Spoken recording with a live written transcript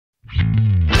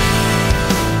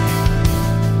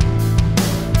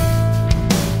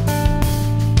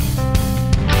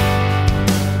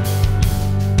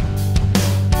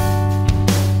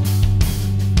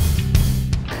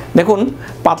দেখুন,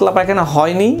 পাতলা পায়খানা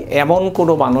হয়নি এমন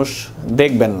কোনো মানুষ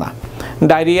দেখবেন না।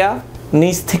 ডায়রিয়া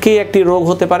নিজ থেকেই একটি রোগ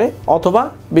হতে পারে অথবা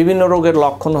বিভিন্ন রোগের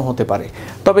লক্ষণও হতে পারে।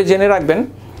 তবে জেনে রাখবেন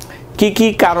কি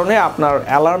কারণে আপনার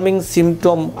অ্যালার্মিং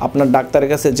সিমটম আপনার ডাক্তারের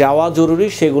কাছে যাওয়া জরুরি,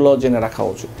 সেগুলো জেনে রাখা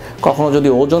উচিত। কখনো যদি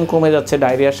ওজন কমে যাচ্ছে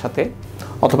ডায়রিয়ার সাথে,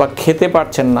 অথবা খেতে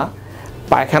পারছেন না,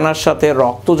 পায়খানার সাথে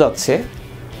রক্ত যাচ্ছে,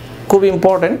 খুব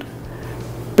ইম্পর্ট্যান্ট,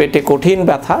 পেটে কঠিন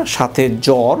ব্যথা সাথে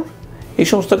জ্বর, এই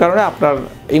সমস্ত কারণে আপনার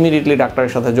ইমিডিয়েটলি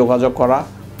ডাক্তারের সাথে যোগাযোগ করা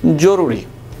জরুরি।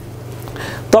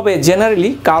 তবে জেনারেলি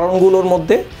কারণগুলোর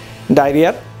মধ্যে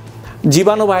ডায়রিয়ার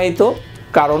জীবাণুবাহিত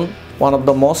কারণ one of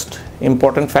the most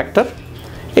important factor.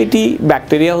 এটি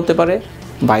ব্যাকটেরিয়া হতে পারে,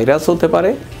 ভাইরাস হতে পারে,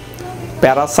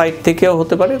 প্যারাসাইট থেকেও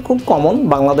হতে পারে, খুব কমন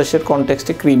বাংলাদেশের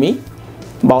কনটেক্সটে কৃমি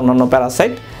বা অন্যান্য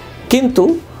প্যারাসাইট। কিন্তু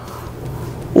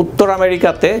উত্তর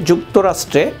আমেরিকাতে,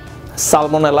 যুক্তরাষ্ট্রে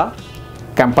সালমোনেলা,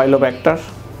 ক্যাম্পাইলোব্যাক্টার,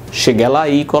 শিগেলা,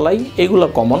 ইকোলাই এগুলো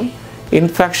common.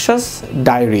 Infectious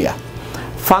diarrhoea,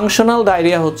 functional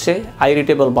diarrhoea হচ্ছে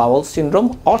ইরিটেবল বাউল সিনড্রোম,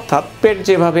 অর্থাৎ পেট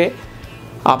যেভাবে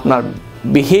আপনার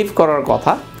বিহেভ করার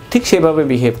কথা ঠিক সেভাবে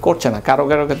বিহেভ করছে না। কারো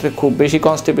কারো ক্ষেত্রে খুব বেশি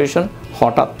কনস্টিপেশন,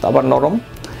 হঠাৎ আবার নরম,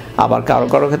 আবার কারো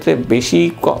কারো ক্ষেত্রে বেশি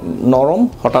নরম,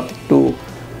 হঠাৎ একটু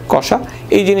কষা,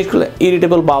 এই জিনিসগুলো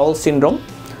ইরিটেবল বাউল সিনড্রোম।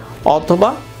 অথবা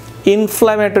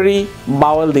ইনফ্ল্যামেটরি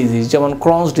বাউল ডিজিজ যেমন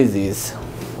ক্রনস ডিজিজ,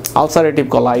 আলসারেটিভ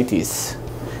কোলাইটিস,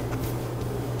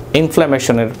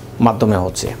 ইনফ্ল্যামেশনের মাধ্যমে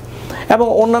হচ্ছে। এবং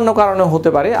অন্যান্য কারণে হতে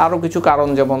পারে আরও কিছু কারণ,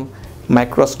 যেমন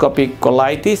মাইক্রোস্কোপিক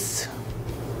কোলাইটিস,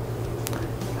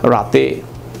 রাতে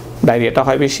ডায়রিয়াটা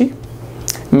হয় বেশি,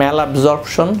 ম্যাল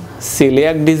absorption,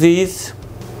 coeliac disease,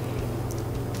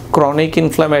 chronic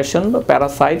inflammation,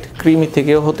 Parasite, কৃমি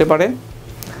থেকেও হতে পারে।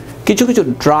 কিছু কিছু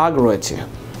ড্রাগ রয়েছে,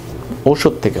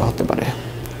 ওষুধ থেকে হতে পারে।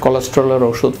 কোলেস্টেরলের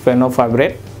ওষুধ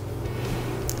ফেনোফাইব্রেট,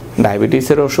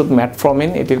 ডায়াবেটিসের ওষুধ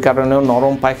ম্যাটফর্মিন, এটির কারণেও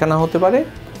নরম পায়খানা হতে পারে।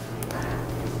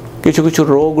 কিছু কিছু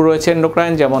রোগ রয়েছে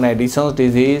এন্ডোক্রাইন, যেমন অ্যাডিসনস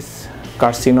ডিজিজ,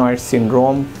 কার্সিনয়েড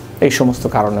সিনড্রোম, এই সমস্ত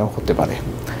কারণেও হতে পারে।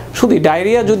 শুধু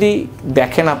ডায়রিয়া যদি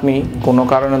দেখেন আপনি কোনো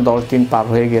কারণে 10 দিন পার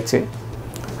হয়ে গেছে,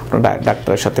 আপনার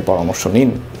ডাক্তারের সাথে পরামর্শ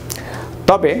নিন।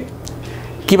 তবে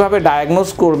কিভাবে ডায়াগনোজ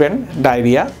করবেন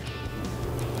ডায়রিয়া,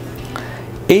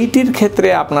 এইটির ক্ষেত্রে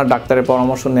আপনার ডাক্তারের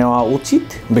পরামর্শ নেওয়া উচিত।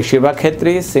 বেশিরভাগ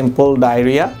ক্ষেত্রেই সিম্পল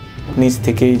ডায়রিয়া নিজ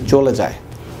থেকেই চলে যায়।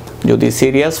 যদি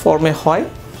সিরিয়াস ফর্মে হয়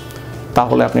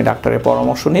তাহলে আপনি ডাক্তারের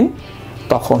পরামর্শ নিন,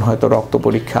 তখন হয়তো রক্ত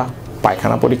পরীক্ষা,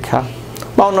 পায়খানা পরীক্ষা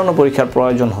বা অন্যান্য পরীক্ষার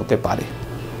প্রয়োজন হতে পারে।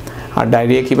 আর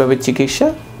ডায়রিয়া কীভাবে চিকিৎসা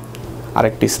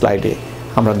আরেকটি স্লাইডে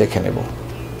আমরা দেখে নেব।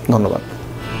 ধন্যবাদ।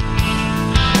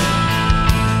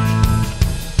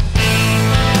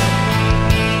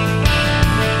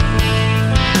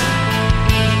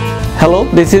 Hello,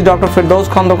 this is doctor Ferdous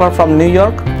Khandakar from new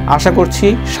York. আশা করছি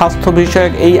স্বাস্থ্য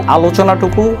বিষয়ক এই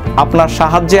আলোচনাটুকু আপনার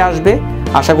সাহায্যে আসবে।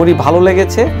 আশা করি ভালো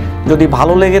লেগেছে। যদি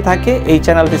ভালো লেগে থাকে এই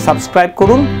চ্যানেলটি সাবস্ক্রাইব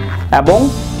করুন এবং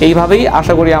এইভাবেই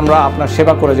আশা করি আমরা আপনার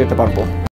সেবা করে যেতে পারবো।